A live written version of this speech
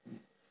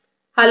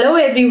Hello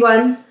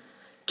everyone.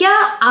 क्या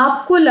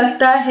आपको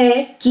लगता है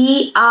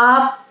कि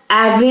आप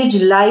एवरेज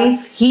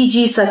लाइफ ही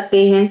जी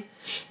सकते हैं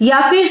या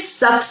फिर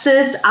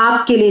सक्सेस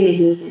आपके लिए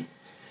नहीं है?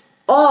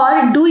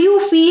 और डू यू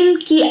फील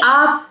कि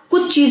आप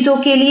कुछ चीजों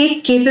के लिए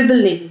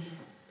केपेबल नहीं हैं?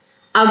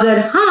 अगर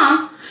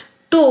हाँ,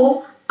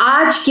 तो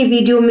आज के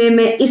वीडियो में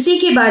मैं इसी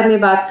के बारे में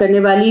बात करने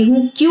वाली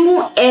हूं,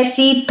 क्यों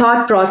ऐसी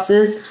थॉट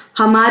प्रोसेस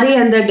हमारे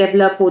अंदर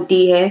डेवलप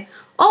होती है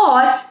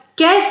और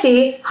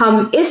कैसे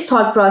हम इस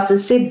थॉट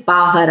प्रोसेस से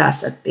बाहर आ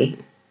सकते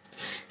हैं।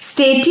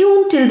 Stay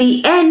tune till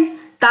the end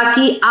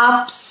ताकि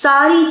आप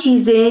सारी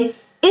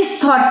चीजें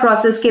इस थॉट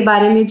प्रोसेस के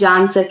बारे में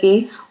जान सके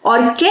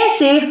और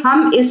कैसे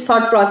हम इस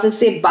थॉट प्रोसेस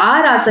से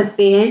बाहर आ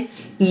सकते हैं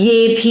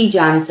ये भी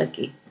जान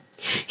सके।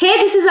 Hey,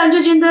 this is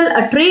Anju Jindal,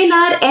 a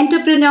trainer,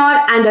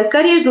 entrepreneur and a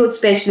career growth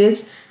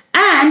specialist,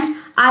 and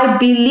I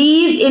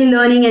believe in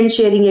learning and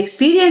sharing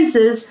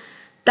experiences.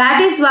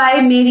 That is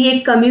why मेरी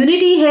एक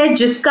कम्युनिटी है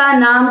जिसका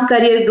नाम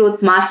करियर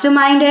ग्रोथ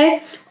मास्टरमाइंड है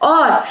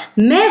और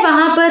मैं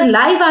वहां पर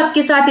लाइव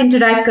आपके साथ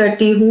इंटरेक्ट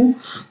करती हूँ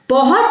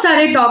बहुत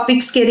सारे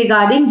टॉपिक्स के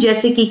रिगार्डिंग,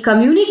 जैसे कि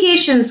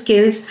communication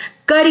skills,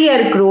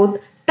 career growth,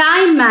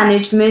 time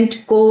management,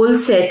 goal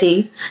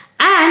setting.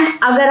 And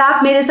अगर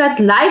आप मेरे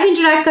साथ लाइव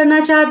इंटरेक्ट करना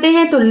चाहते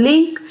हैं तो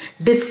लिंक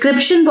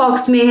डिस्क्रिप्शन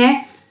बॉक्स में है,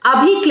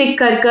 अभी क्लिक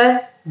कर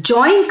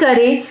ज्वाइन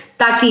करें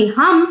ताकि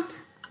हम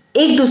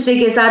एक दूसरे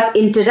के साथ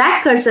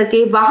इंटरेक्ट कर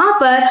सके। वहां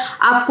पर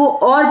आपको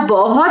और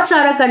बहुत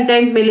सारा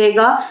कंटेंट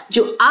मिलेगा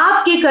जो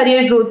आपके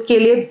करियर ग्रोथ के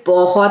लिए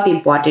बहुत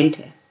इंपॉर्टेंट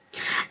है।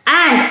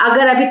 एंड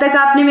अगर अभी तक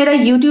आपने मेरा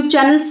YouTube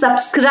चैनल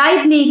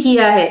सब्सक्राइब नहीं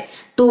किया है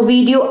तो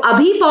वीडियो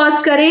अभी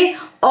पॉज करें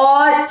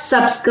और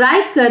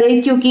सब्सक्राइब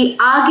करें, क्योंकि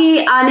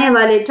आगे आने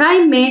वाले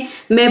टाइम में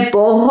मैं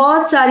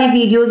बहुत सारी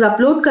वीडियोस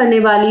अपलोड करने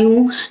वाली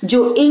हूं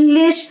जो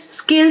इंग्लिश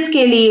स्किल्स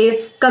के लिए,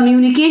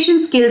 कम्युनिकेशन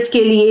स्किल्स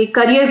के लिए,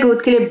 करियर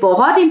ग्रोथ के लिए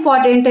बहुत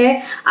इंपॉर्टेंट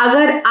है।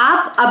 अगर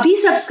आप अभी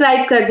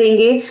सब्सक्राइब कर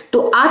देंगे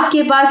तो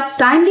आपके पास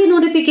टाइमली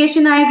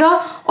नोटिफिकेशन आएगा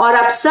और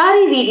आप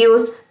सारी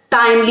वीडियोस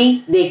टाइमली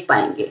देख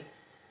पाएंगे।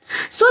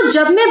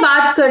 जब मैं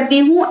बात करती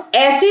हूं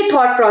ऐसे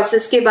थॉट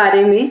प्रोसेस के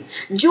बारे में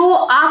जो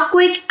आपको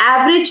एक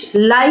एवरेज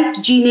लाइफ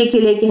जीने के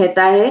लिए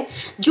कहता है,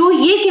 जो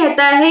ये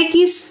कहता है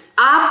कि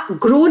आप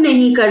ग्रो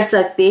नहीं कर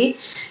सकते,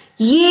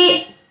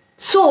 ये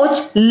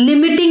सोच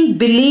लिमिटिंग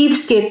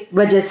बिलीव्स के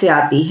वजह से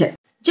आती है।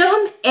 जब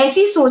हम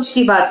ऐसी सोच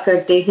की बात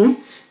करते हैं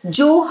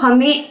जो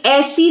हमें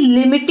ऐसी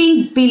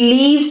लिमिटिंग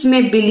बिलीव्स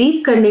में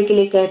बिलीव करने के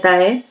लिए कहता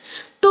है,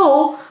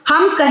 तो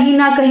हम कहीं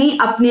ना कहीं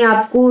अपने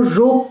आप को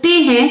रोकते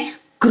हैं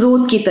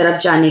ग्रोथ की तरफ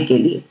जाने के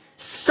लिए,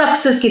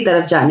 सक्सेस की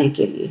तरफ जाने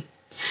के लिए।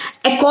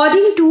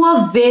 According to a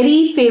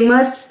very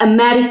famous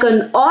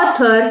American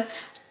author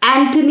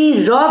Anthony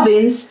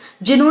Robbins,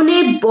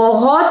 जिन्होंने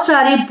बहुत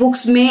सारी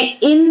बुक्स में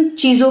इन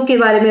चीजों के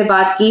बारे में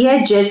बात की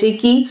है, जैसे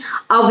कि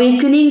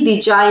awakening the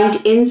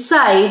giant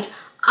inside,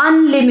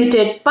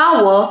 unlimited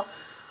power,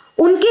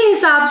 उनके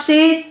हिसाब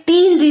से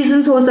 3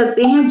 रीजंस हो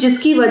सकते हैं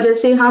जिसकी वजह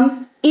से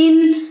हम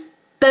इन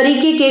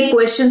तरीके के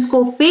क्वेश्चंस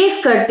को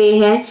फेस करते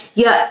हैं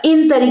या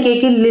इन तरीके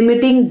के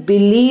लिमिटिंग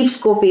बिलीव्स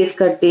को फेस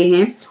करते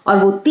हैं। और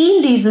वो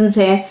 3 रीजंस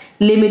हैं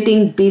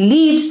लिमिटिंग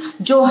बिलीव्स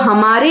जो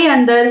हमारे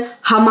अंदर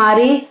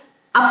हमारे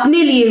अपने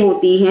लिए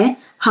होती हैं,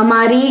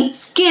 हमारी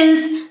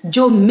स्किल्स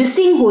जो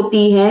मिसिंग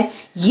होती हैं,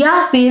 या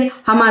फिर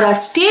हमारा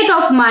स्टेट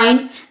ऑफ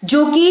माइंड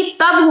जो कि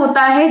तब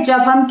होता है जब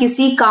हम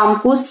किसी काम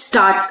को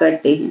स्टार्ट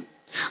करते हैं।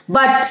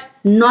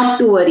 But not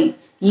to worry,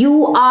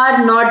 you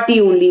are not the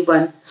only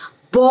one.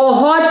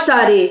 बहुत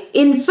सारे,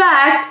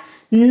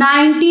 इनफैक्ट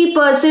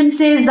 90%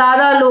 से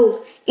ज्यादा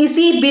लोग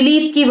इसी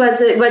बिलीफ की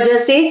वजह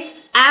से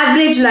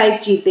एवरेज लाइफ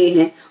जीते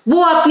हैं।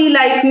 वो अपनी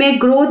लाइफ में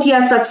ग्रोथ या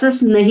सक्सेस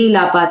नहीं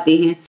ला पाते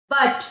हैं।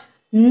 But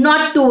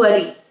not to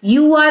worry,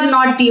 you are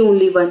not the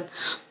only one.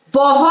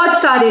 बहुत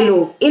सारे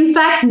लोग,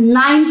 इनफैक्ट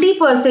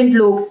 90%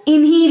 लोग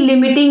इन्हीं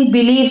लिमिटिंग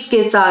बिलीव्स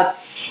के साथ,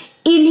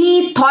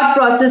 इन्हीं थॉट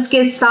प्रोसेस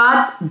के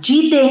साथ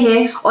जीते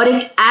हैं और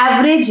एक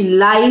एवरेज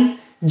लाइफ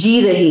जी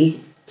रहे हैं।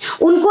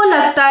 उनको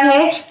लगता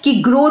है कि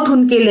ग्रोथ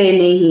उनके लिए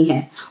नहीं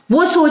है,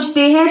 वो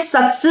सोचते हैं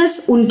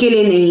सक्सेस उनके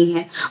लिए नहीं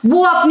है,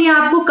 वो अपने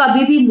आप को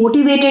कभी भी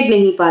मोटिवेटेड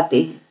नहीं पाते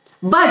हैं।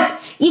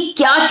 बट ये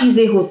क्या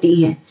चीजें होती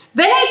हैं?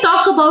 When I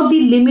talk about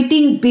the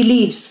limiting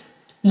believes,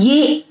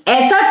 ये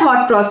ऐसा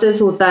थॉट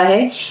प्रोसेस होता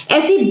है,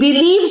 ऐसी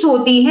बिलीव्स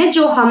होती हैं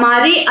जो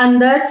हमारे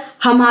अंदर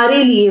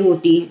हमारे लिए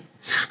होती हैं।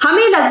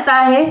 हमें लगता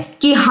है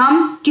कि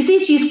हम किसी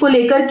चीज को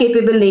लेकर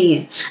केपेबल नहीं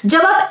है।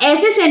 जब आप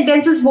ऐसे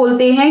सेंटेंसेस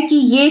बोलते हैं कि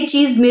ये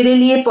चीज मेरे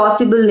लिए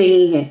पॉसिबल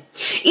नहीं है,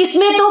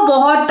 इसमें तो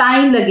बहुत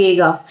टाइम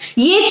लगेगा,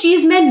 ये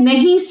चीज मैं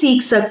नहीं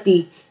सीख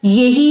सकती,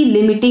 यही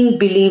लिमिटिंग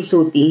बिलीव्स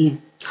होती हैं।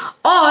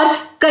 और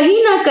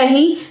कहीं ना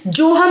कहीं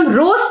जो हम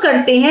रोज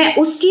करते हैं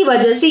उसकी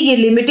वजह से ये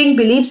लिमिटिंग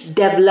बिलीव्स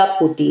डेवलप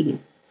होती हैं।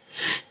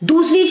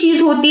 दूसरी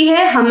चीज होती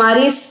है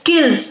हमारे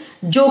स्किल्स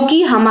जो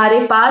कि हमारे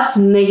पास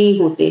नहीं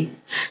होते हैं।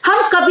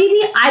 हम कभी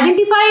भी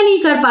आइडेंटिफाई नहीं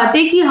कर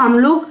पाते कि हम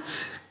लोग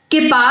के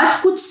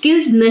पास कुछ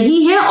स्किल्स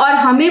नहीं है और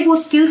हमें वो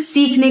स्किल्स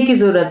सीखने की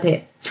जरूरत है।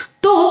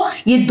 तो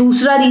ये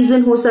दूसरा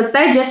रीजन हो सकता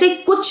है। जैसे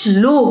कुछ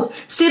लोग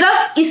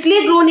सिर्फ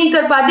इसलिए ग्रो नहीं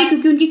कर पाते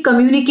क्योंकि उनकी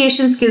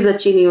कम्युनिकेशन स्किल्स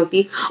अच्छी नहीं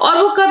होती और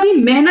वो कभी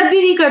मेहनत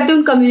भी नहीं करते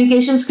उन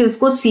कम्युनिकेशन स्किल्स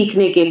को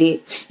सीखने के लिए,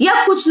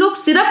 या कुछ लोग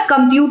सिर्फ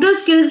कंप्यूटर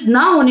स्किल्स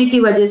ना होने की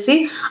वजह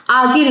से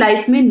आगे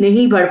लाइफ में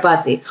नहीं बढ़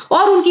पाते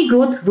और उनकी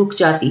ग्रोथ रुक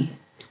जाती है।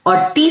 और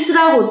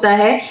तीसरा होता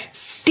है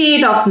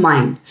स्टेट ऑफ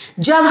माइंड।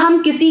 जब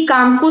हम किसी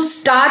काम को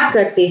स्टार्ट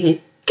करते हैं,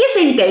 किस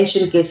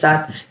इंटेंशन के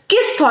साथ,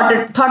 किस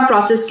थॉट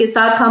प्रोसेस के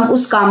साथ हम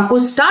उस काम को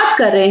स्टार्ट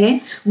कर रहे हैं,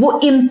 वो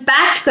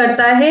इम्पैक्ट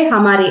करता है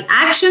हमारे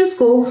एक्शंस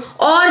को,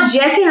 और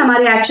जैसे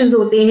हमारे एक्शंस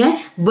होते हैं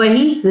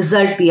वही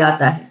रिजल्ट भी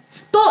आता है।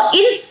 तो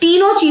इन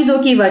तीनों चीजों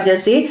की वजह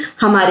से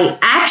हमारे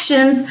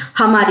एक्शंस,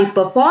 हमारी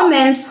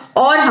परफॉर्मेंस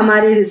और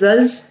हमारे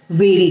रिजल्ट्स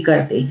वेरी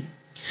करते हैं।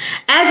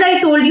 एज आई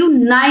टोल्ड यू,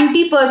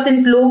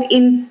 90% लोग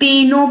इन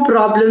तीनों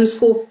प्रॉब्लम्स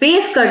को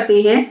फेस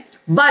करते हैं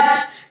बट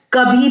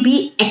कभी भी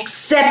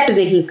एक्सेप्ट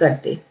नहीं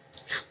करते।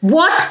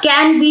 What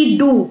can we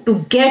do to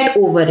get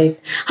over it?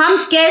 हम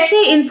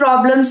कैसे इन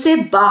प्रॉब्लम से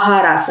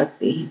बाहर आ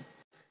सकते हैं?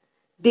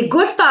 The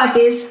good part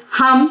is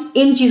हम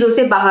इन चीजों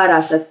से बाहर आ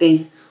सकते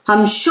हैं।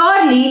 हम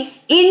श्योरली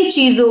इन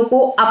चीजों को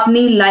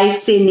अपनी लाइफ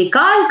से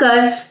निकाल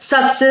कर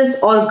सक्सेस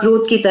और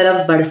ग्रोथ की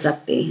तरफ बढ़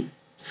सकते हैं।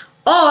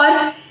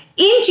 और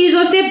इन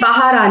चीजों से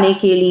बाहर आने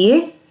के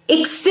लिए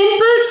एक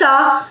सिंपल सा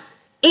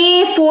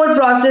A4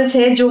 प्रोसेस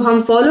है जो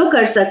हम फॉलो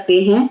कर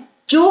सकते हैं,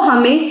 जो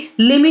हमें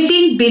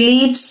लिमिटिंग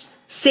बिलीफ्स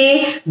से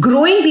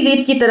ग्रोइंग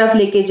बिलीफ की तरफ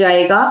लेके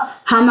जाएगा।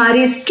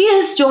 हमारे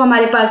स्किल्स जो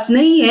हमारे पास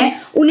नहीं है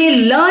उन्हें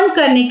लर्न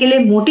करने के लिए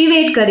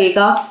मोटिवेट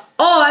करेगा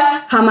और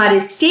हमारे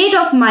स्टेट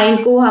ऑफ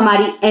माइंड को,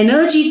 हमारी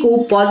एनर्जी को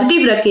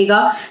पॉजिटिव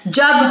रखेगा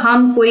जब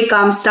हम कोई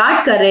काम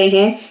स्टार्ट कर रहे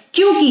हैं,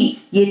 क्योंकि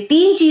ये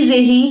तीन चीजें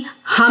ही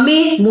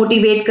हमें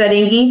मोटिवेट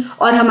करेंगी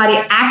और हमारे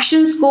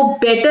एक्शंस को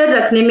बेटर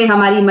रखने में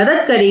हमारी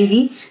मदद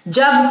करेंगी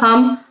जब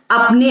हम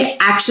अपने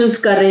एक्शंस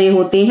कर रहे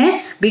होते हैं।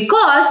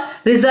 बिकॉज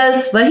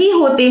रिजल्ट्स वही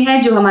होते हैं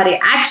जो हमारे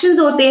एक्शंस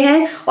होते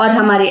हैं, और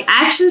हमारे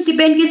एक्शंस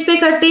डिपेंड किस पे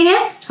करते हैं?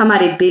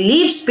 हमारे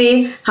बिलीव्स पे,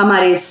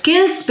 हमारे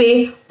स्किल्स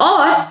पे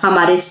और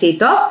हमारे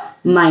स्टेट ऑफ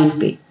माइंड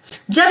पे।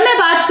 जब मैं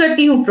बात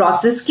करती हूं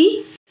प्रोसेस की,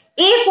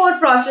 A4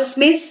 प्रोसेस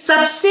में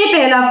सबसे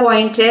पहला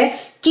पॉइंट है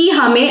कि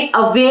हमें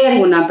अवेयर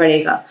होना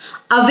पड़ेगा।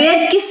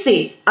 अवेयर किससे?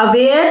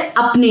 अवेयर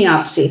अपने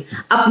आप से,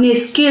 अपने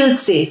स्किल्स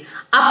से,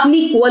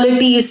 अपनी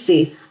क्वालिटीज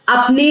से,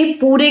 अपने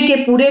पूरे के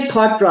पूरे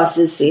थॉट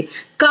प्रोसेस से।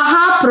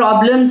 कहाँ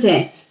प्रॉब्लम्स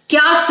हैं,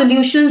 क्या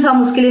सॉल्यूशंस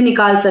हम उसके लिए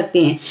निकाल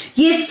सकते हैं,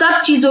 ये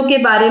सब चीजों के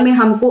बारे में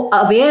हमको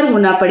अवेयर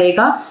होना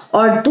पड़ेगा।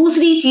 और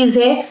दूसरी चीज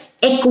है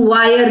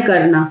एक्वायर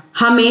करना।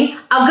 हमें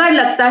अगर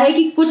लगता है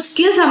कि कुछ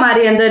स्किल्स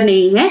हमारे अंदर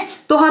नहीं है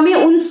तो हमें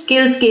उन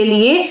स्किल्स के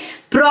लिए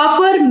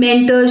प्रॉपर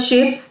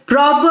मेंटरशिप,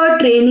 प्रॉपर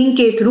ट्रेनिंग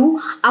के थ्रू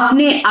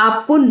अपने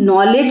आप को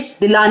नॉलेज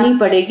दिलानी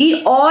पड़ेगी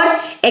और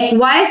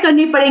एक्वायर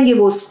करनी पड़ेंगे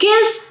वो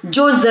स्किल्स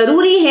जो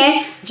जरूरी है,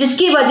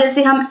 जिसकी वजह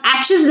से हम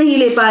एक्शंस नहीं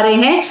ले पा रहे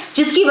हैं,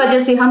 जिसकी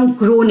वजह से हम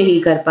ग्रो नहीं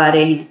कर पा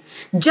रहे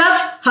हैं। जब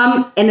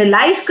हम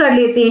एनालाइज कर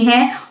लेते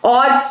हैं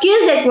और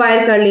स्किल्स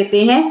एक्वायर कर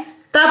लेते हैं,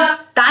 तब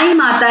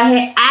टाइम आता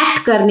है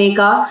एक्ट करने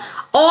का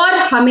और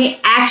हमें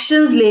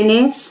एक्शंस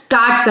लेने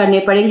स्टार्ट करने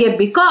पड़ेंगे।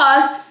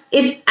 Because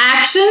if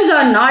actions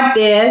are not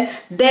there,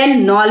 then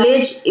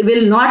knowledge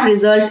will not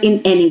result in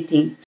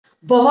anything.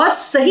 बहुत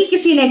सही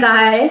किसी ने कहा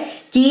है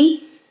कि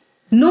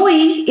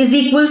knowing is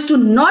equals to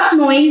not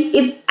knowing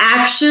if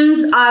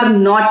actions are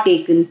not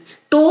taken.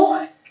 तो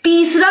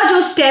तीसरा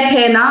जो स्टेप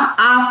है ना,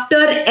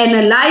 after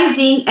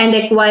analyzing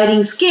and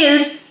acquiring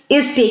skills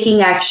is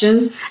taking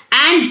actions.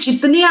 And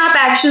जितने आप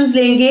एक्शंस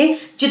लेंगे,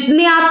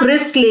 जितने आप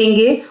रिस्क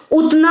लेंगे,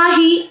 उतना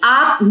ही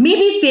आप मे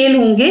भी फेल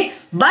होंगे,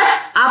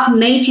 बट आप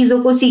नई चीजों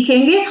को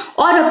सीखेंगे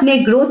और अपने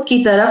ग्रोथ की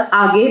तरफ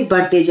आगे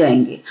बढ़ते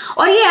जाएंगे।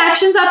 और ये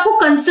एक्शंस आपको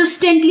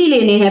कंसिस्टेंटली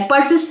लेने हैं,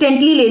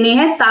 परसिस्टेंटली लेने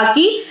हैं,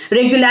 ताकि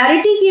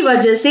रेगुलरिटी की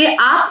वजह से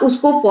आप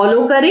उसको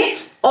फॉलो करें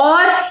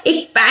और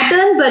एक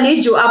पैटर्न बने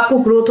जो आपको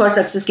ग्रोथ और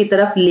सक्सेस की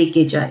तरफ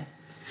लेके जाए।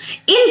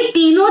 इन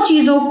तीनों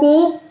चीजों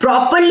को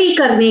प्रॉपरली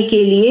करने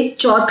के लिए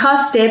चौथा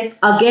स्टेप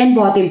अगेन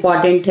बहुत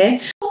इंपॉर्टेंट है।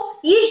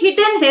 तो ये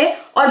हिडन है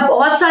और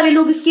बहुत सारे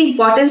लोग इसकी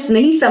इंपॉर्टेंस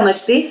नहीं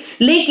समझते,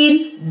 लेकिन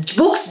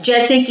बुक्स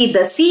जैसे कि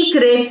the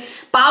secret,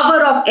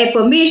 power of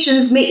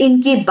affirmations में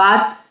इनकी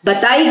बात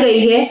बताई गई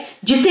है,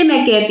 जिसे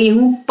मैं कहती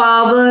हूं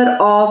power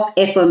of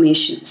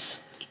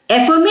affirmations.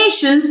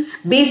 Affirmations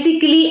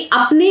basically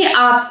अपने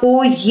आप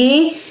को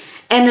ये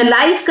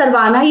एनालाइज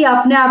करवाना या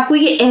अपने आप को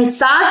ये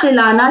एहसास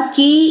दिलाना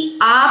कि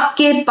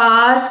आपके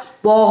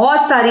पास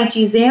बहुत सारी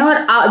चीजें हैं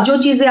और जो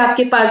चीजें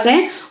आपके पास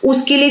हैं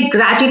उसके लिए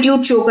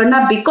ग्रैटिट्यूड शो करना।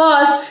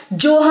 बिकॉज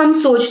जो हम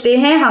सोचते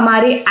हैं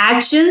हमारे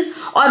एक्शंस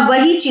और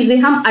वही चीजें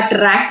हम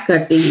अट्रैक्ट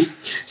करते हैं।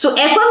 सो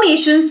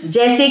एफर्मेशंस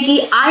जैसे कि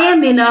I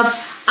am enough,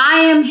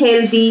 I am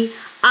healthy,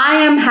 I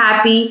am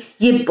happy,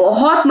 ये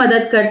बहुत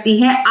मदद करती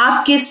हैं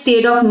आपके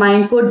स्टेट ऑफ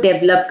माइंड को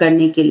डेवलप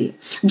करने के लिए।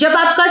 जब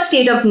आपका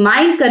स्टेट ऑफ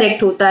माइंड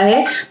करेक्ट होता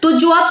है तो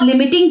जो आप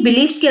लिमिटिंग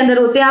बिलीफ्स के अंदर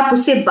होते हैं आप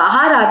उससे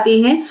बाहर आते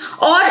हैं,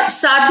 और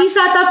साथ ही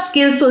साथ आप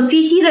स्किल्स तो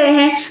सीख ही रहे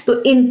हैं।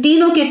 तो इन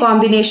तीनों के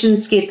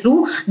कॉम्बिनेशंस के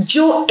थ्रू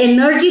जो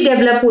एनर्जी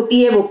डेवलप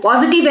होती है वो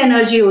पॉजिटिव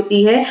एनर्जी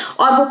होती है,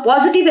 और वो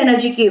पॉजिटिव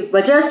एनर्जी की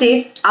वजह से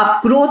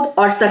आप ग्रोथ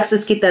और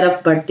सक्सेस की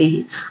तरफ बढ़ते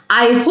हैं।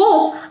 आई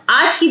होप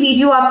आज की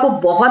वीडियो आपको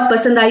बहुत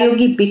पसंद आई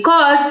होगी,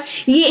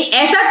 बिकॉज ये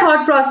ऐसा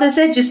थॉट प्रोसेस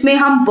है जिसमें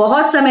हम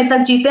बहुत समय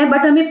तक जीते हैं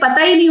बट हमें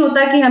पता ही नहीं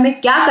होता कि हमें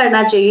क्या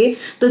करना चाहिए।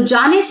 तो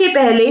जाने से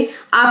पहले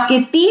आपके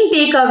 3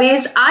 टेक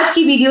अवेज आज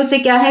की वीडियो से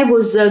क्या है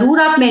वो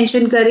जरूर आप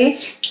मेंशन करें।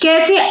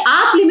 कैसे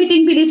आप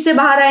लिमिटिंग बिलीफ से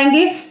बाहर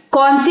आएंगे,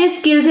 कौन से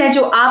स्किल्स हैं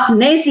जो आप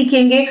नए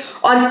सीखेंगे,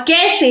 और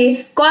कैसे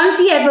कौन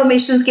सी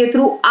एफर्मेशंस के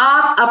थ्रू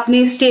आप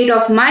अपने स्टेट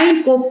ऑफ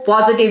माइंड को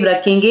पॉजिटिव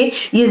रखेंगे,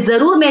 ये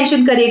जरूर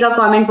मेंशन करिएगा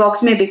कमेंट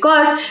बॉक्स में।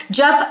 बिकॉज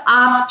जब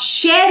आप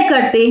शेयर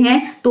करते हैं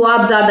तो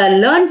आप ज्यादा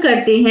लर्न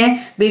करते हैं,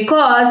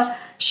 because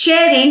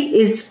sharing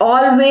is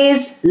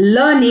always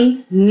learning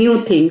new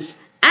things.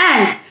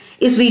 And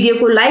इस वीडियो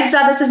को लाइक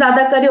ज्यादा से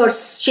ज्यादा करें और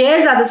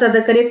शेयर ज्यादा से ज्यादा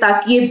करें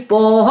ताकि ये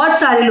बहुत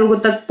सारे लोगों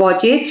तक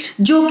पहुंचे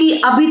जो कि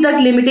अभी तक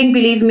लिमिटिंग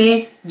बिलीफ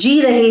में जी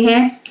रहे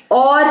हैं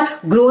और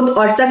ग्रोथ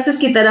और सक्सेस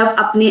की तरफ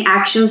अपने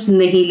एक्शंस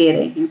नहीं ले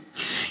रहे हैं।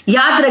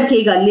 याद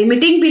रखिएगा,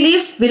 limiting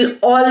beliefs will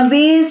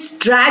always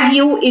drag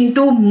you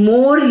into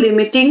more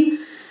limiting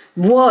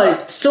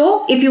world.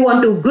 So if you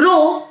want to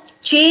grow,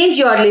 change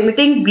your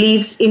limiting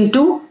beliefs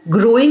into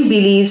growing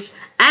beliefs,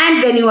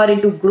 and when you are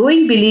into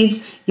growing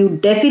beliefs you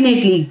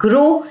definitely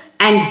grow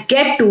and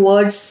get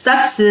towards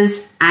success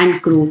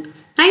and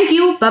growth. Thank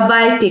you. Bye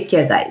bye. Take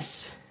care,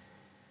 guys.